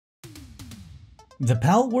The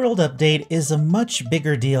Palworld update is a much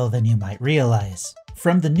bigger deal than you might realize.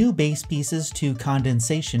 From the new base pieces to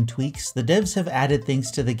condensation tweaks, the devs have added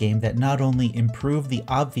things to the game that not only improve the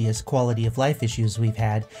obvious quality of life issues we've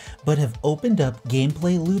had, but have opened up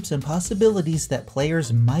gameplay loops and possibilities that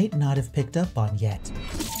players might not have picked up on yet.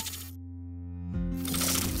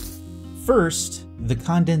 First, the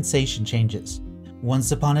condensation changes.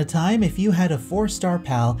 Once upon a time, if you had a 4-star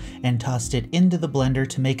PAL and tossed it into the blender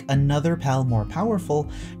to make another PAL more powerful,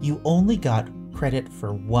 you only got credit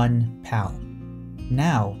for 1 PAL.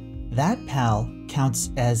 Now, that PAL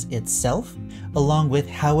counts as itself, along with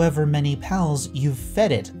however many PALs you've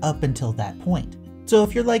fed it up until that point. So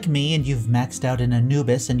if you're like me and you've maxed out an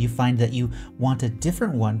Anubis and you find that you want a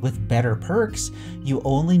different one with better perks, you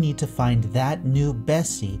only need to find that new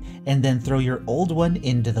bestie and then throw your old one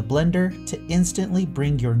into the blender to instantly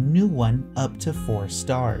bring your new one up to 4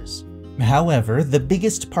 stars. However, the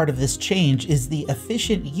biggest part of this change is the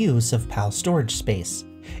efficient use of PAL storage space.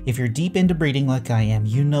 If you're deep into breeding like I am,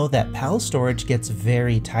 you know that PAL storage gets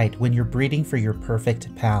very tight when you're breeding for your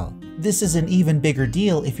perfect PAL. This is an even bigger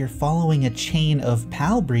deal if you're following a chain of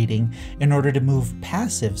PAL breeding in order to move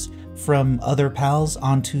passives from other PALs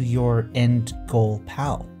onto your end goal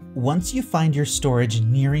PAL. Once you find your storage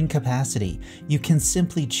nearing capacity, you can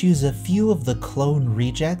simply choose a few of the clone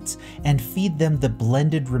rejects and feed them the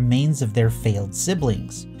blended remains of their failed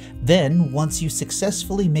siblings. Then, once you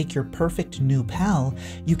successfully make your perfect new PAL,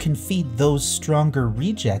 you can feed those stronger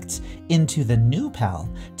rejects into the new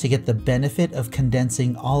PAL to get the benefit of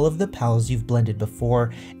condensing all of the PALs you've blended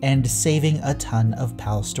before and saving a ton of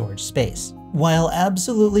PAL storage space. While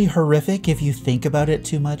absolutely horrific if you think about it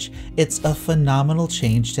too much, it's a phenomenal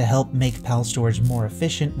change to help make PAL storage more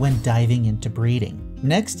efficient when diving into breeding.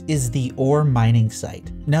 Next is the ore mining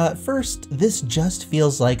site. Now at first, this just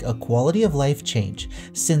feels like a quality of life change,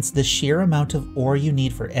 since the sheer amount of ore you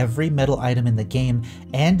need for every metal item in the game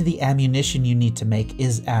and the ammunition you need to make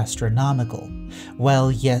is astronomical.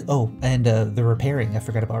 Well, yeah, the repairing, I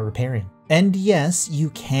forgot about repairing. And yes, you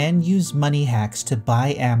can use money hacks to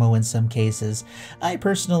buy ammo in some cases. I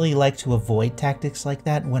personally like to avoid tactics like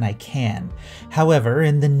that when I can. However,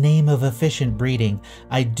 in the name of efficient breeding,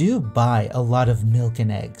 I do buy a lot of milk and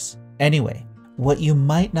eggs. Anyway, what you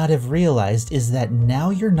might not have realized is that now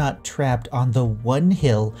you're not trapped on the one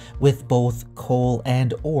hill with both coal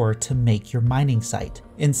and ore to make your mining site.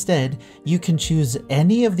 Instead, you can choose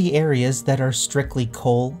any of the areas that are strictly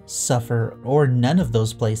coal, sulfur, or none of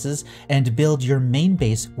those places and build your main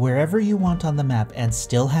base wherever you want on the map and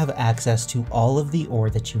still have access to all of the ore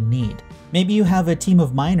that you need. Maybe you have a team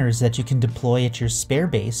of miners that you can deploy at your spare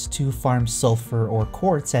base to farm sulfur or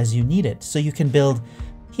quartz as you need it, so you can build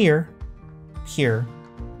here, here,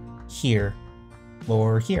 here,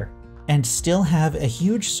 or here, and still have a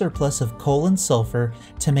huge surplus of coal and sulfur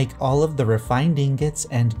to make all of the refined ingots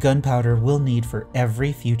and gunpowder we'll need for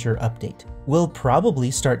every future update. We'll probably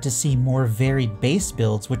start to see more varied base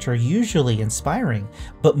builds, which are usually inspiring,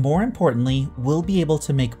 but more importantly, we'll be able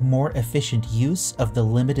to make more efficient use of the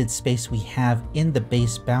limited space we have in the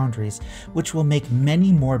base boundaries, which will make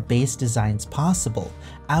many more base designs possible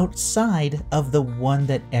outside of the one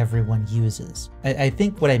that everyone uses. I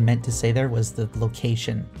think what I meant to say there was the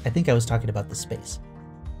location. I think I was talking about the space.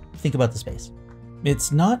 Think about the space.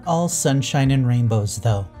 It's not all sunshine and rainbows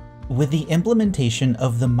though. With the implementation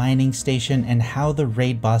of the mining station and how the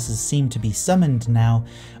raid bosses seem to be summoned now,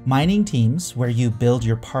 mining teams, where you build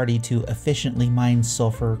your party to efficiently mine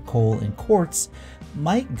sulfur, coal, and quartz,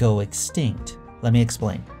 might go extinct. Let me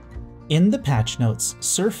explain. In the patch notes,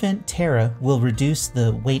 Serpent Terra will reduce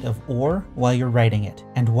the weight of ore while you're writing it,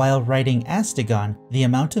 and while writing Astegon, the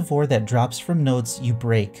amount of ore that drops from nodes you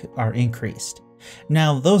break are increased.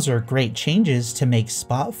 Now, those are great changes to make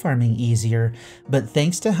spot farming easier, but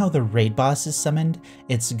thanks to how the raid boss is summoned,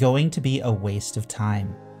 it's going to be a waste of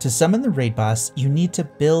time. To summon the raid boss, you need to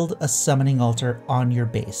build a summoning altar on your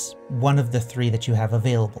base, one of the 3 that you have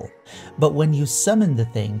available. But when you summon the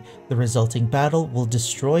thing, the resulting battle will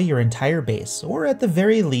destroy your entire base, or at the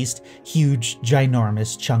very least, huge,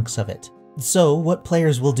 ginormous chunks of it. So what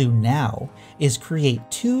players will do now is create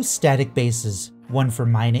 2 static bases, one for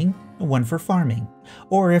mining, one for farming.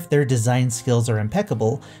 Or if their design skills are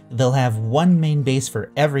impeccable, they'll have 1 main base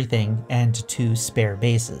for everything and 2 spare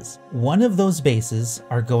bases. One of those bases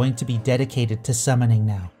are going to be dedicated to summoning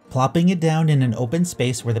now, plopping it down in an open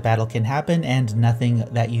space where the battle can happen and nothing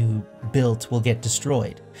that you built will get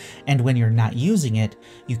destroyed. And when you're not using it,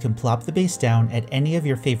 you can plop the base down at any of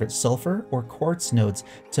your favorite sulfur or quartz nodes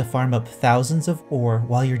to farm up thousands of ore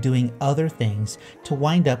while you're doing other things to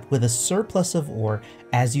wind up with a surplus of ore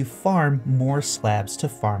as you farm more slabs to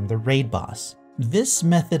farm the raid boss. This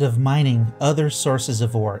method of mining other sources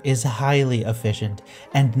of ore is highly efficient,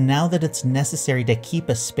 and now that it's necessary to keep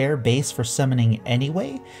a spare base for summoning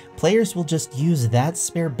anyway, players will just use that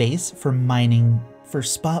spare base for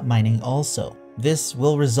spot mining also. This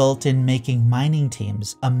will result in making mining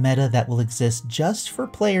teams a meta that will exist just for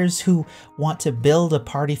players who want to build a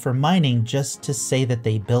party for mining just to say that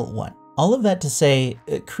they built one. All of that to say,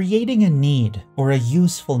 creating a need or a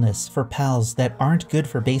usefulness for pals that aren't good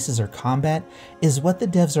for bases or combat is what the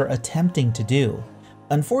devs are attempting to do.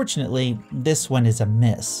 Unfortunately, this one is a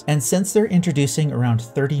miss, and since they're introducing around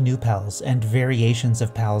 30 new pals and variations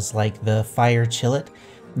of pals like the Fire Chillet,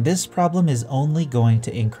 this problem is only going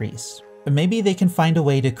to increase. Maybe they can find a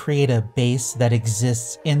way to create a base that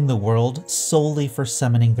exists in the world solely for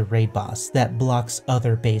summoning the raid boss that blocks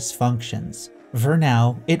other base functions. For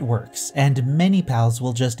now, it works, and many pals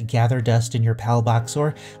will just gather dust in your pal box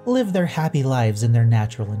or live their happy lives in their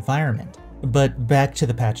natural environment. But back to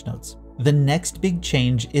the patch notes. The next big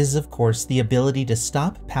change is, of course, the ability to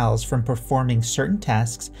stop pals from performing certain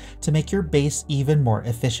tasks to make your base even more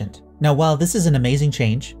efficient. Now, while this is an amazing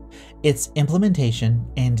change, its implementation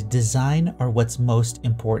and design are what's most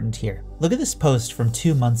important here. Look at this post from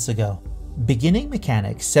 2 months ago. Beginning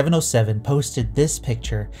Mechanic 707 posted this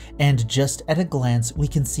picture, and just at a glance we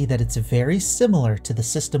can see that it's very similar to the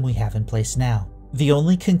system we have in place now. The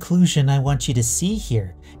only conclusion I want you to see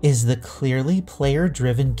here is the clearly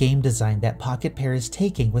player-driven game design that Pocket Pair is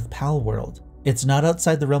taking with Palworld. It's not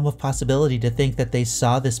outside the realm of possibility to think that they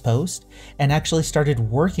saw this post and actually started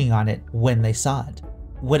working on it when they saw it.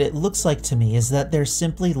 What it looks like to me is that they're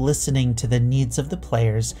simply listening to the needs of the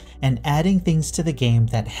players and adding things to the game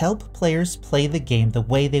that help players play the game the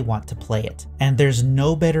way they want to play it. And there's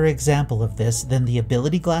no better example of this than the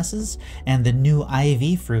ability glasses and the new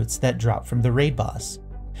IV fruits that drop from the raid boss.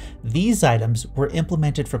 These items were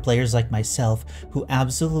implemented for players like myself who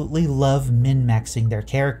absolutely love min-maxing their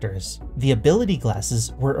characters. The ability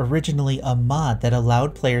glasses were originally a mod that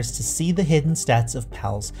allowed players to see the hidden stats of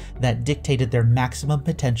pals that dictated their maximum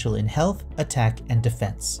potential in health, attack, and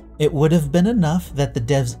defense. It would have been enough that the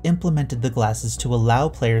devs implemented the glasses to allow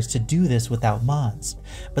players to do this without mods,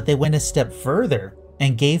 but they went a step further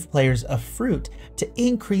and gave players a fruit to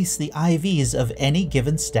increase the IVs of any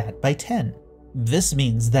given stat by 10. This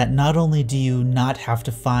means that not only do you not have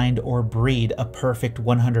to find or breed a perfect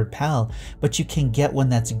 100 pal, but you can get one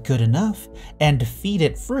that's good enough and feed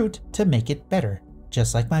it fruit to make it better,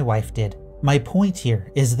 just like my wife did. My point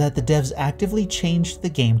here is that the devs actively changed the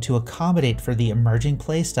game to accommodate for the emerging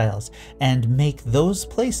playstyles and make those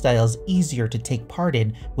playstyles easier to take part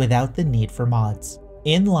in without the need for mods.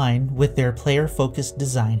 In line with their player-focused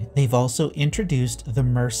design, they've also introduced the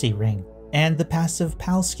Mercy Ring and the passive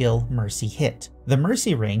pal skill Mercy Hit. The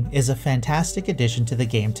Mercy Ring is a fantastic addition to the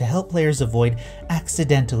game to help players avoid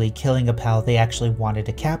accidentally killing a pal they actually wanted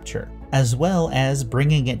to capture, as well as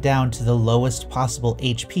bringing it down to the lowest possible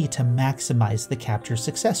HP to maximize the capture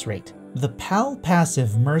success rate. The pal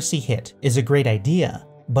passive Mercy Hit is a great idea,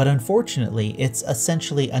 but unfortunately it's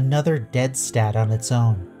essentially another dead stat on its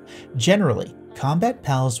own. Generally, combat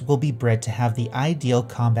pals will be bred to have the ideal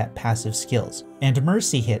combat passive skills, and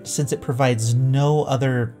Mercy Hit, since it provides no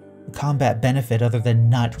other combat benefit other than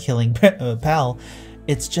not killing pal,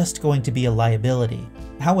 it's just going to be a liability.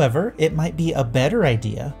 However, it might be a better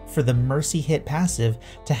idea for the Mercy Hit passive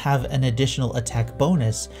to have an additional attack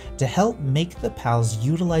bonus to help make the pals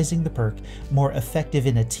utilizing the perk more effective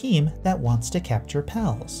in a team that wants to capture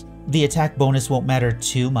pals. The attack bonus won't matter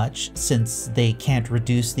too much since they can't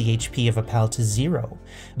reduce the HP of a pal to 0,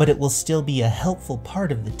 but it will still be a helpful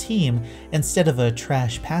part of the team instead of a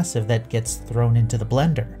trash passive that gets thrown into the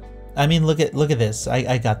blender. I mean, look at this.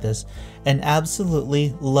 I got this. An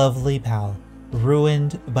absolutely lovely pal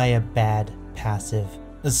ruined by a bad passive.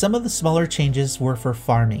 Some of the smaller changes were for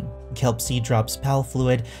farming. Kelpsea drops pal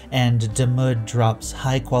fluid and Demud drops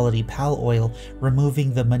high quality pal oil,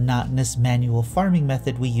 removing the monotonous manual farming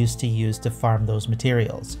method we used to use to farm those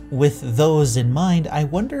materials. With those in mind, I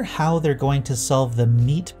wonder how they're going to solve the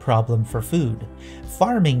meat problem for food.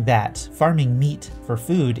 Farming meat for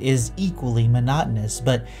food is equally monotonous,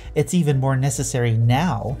 but it's even more necessary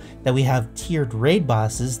now that we have tiered raid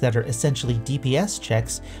bosses that are essentially DPS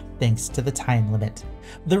checks thanks to the time limit.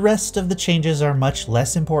 The rest of the changes are much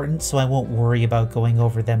less important, so I won't worry about going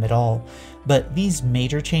over them at all, but these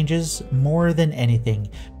major changes, more than anything,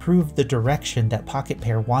 prove the direction that Pocket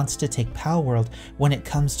Pair wants to take Palworld when it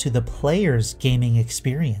comes to the player's gaming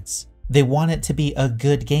experience. They want it to be a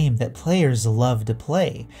good game that players love to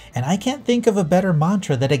play, and I can't think of a better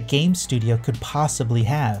mantra that a game studio could possibly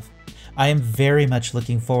have. I am very much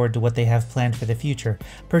looking forward to what they have planned for the future,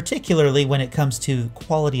 particularly when it comes to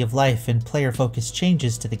quality of life and player-focused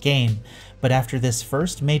changes to the game. But after this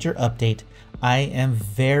first major update, I am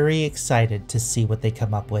very excited to see what they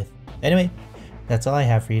come up with. Anyway, that's all I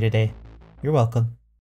have for you today. You're welcome.